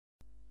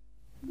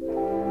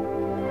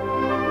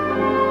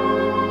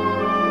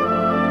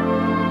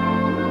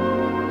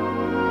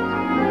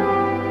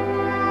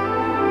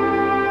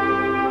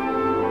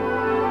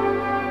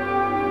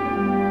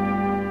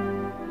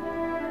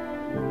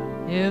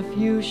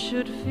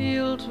should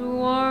feel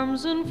two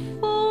arms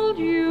enfold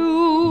you,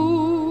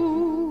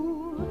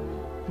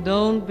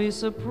 don't be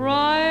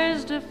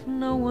surprised if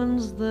no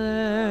one's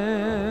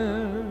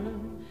there.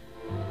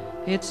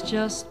 It's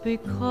just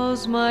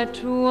because my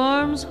two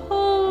arms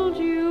hold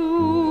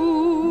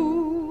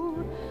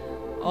you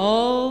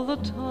all the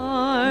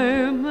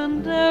time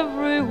and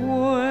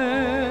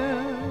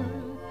everywhere.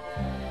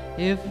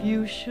 If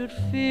you should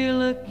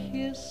feel a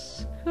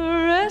kiss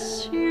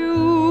caress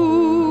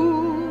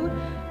you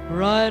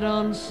right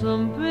on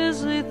some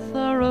busy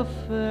thoroughfare,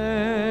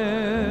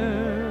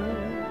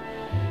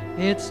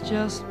 it's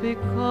just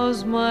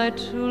because my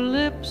two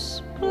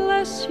lips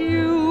bless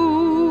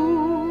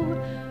you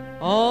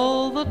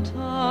all the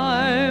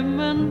time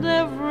and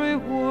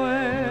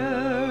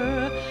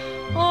everywhere.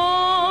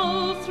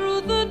 All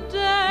through the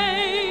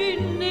day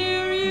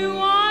near you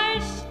I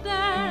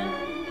stand,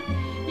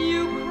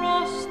 you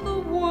cross the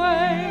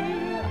way,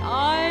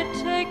 I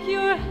take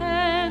your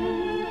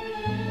hand,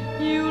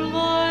 you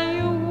lie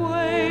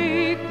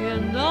awake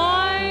and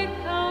I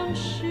count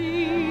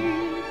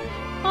sheep,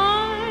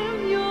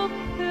 I'm your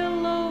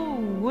pillow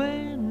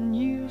when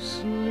you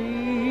sleep.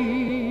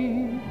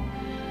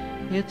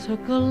 It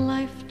took a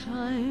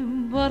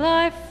lifetime, but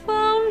I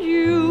found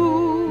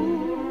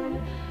you,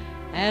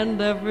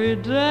 and every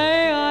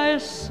day I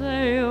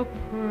say a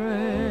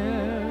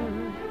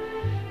prayer.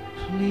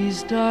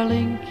 Please,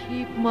 darling,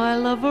 keep my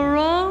love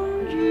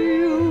around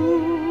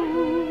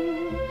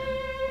you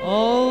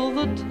all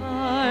the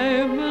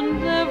time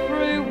and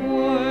everywhere.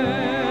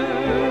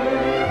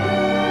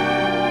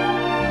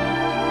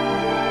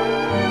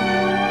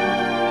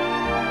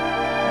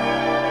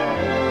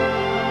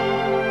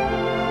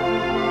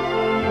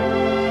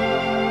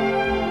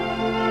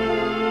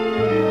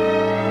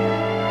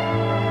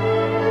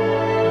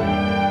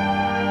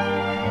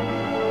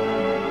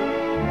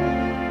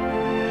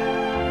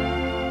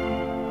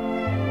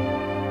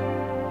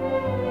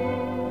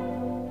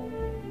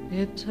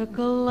 It took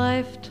a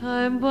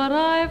lifetime, but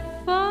I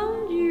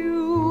found you,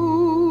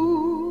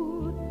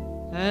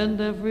 and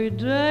every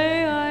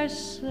day I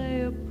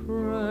say a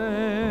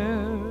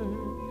prayer.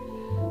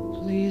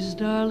 Please,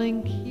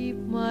 darling, keep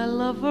my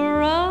love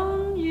around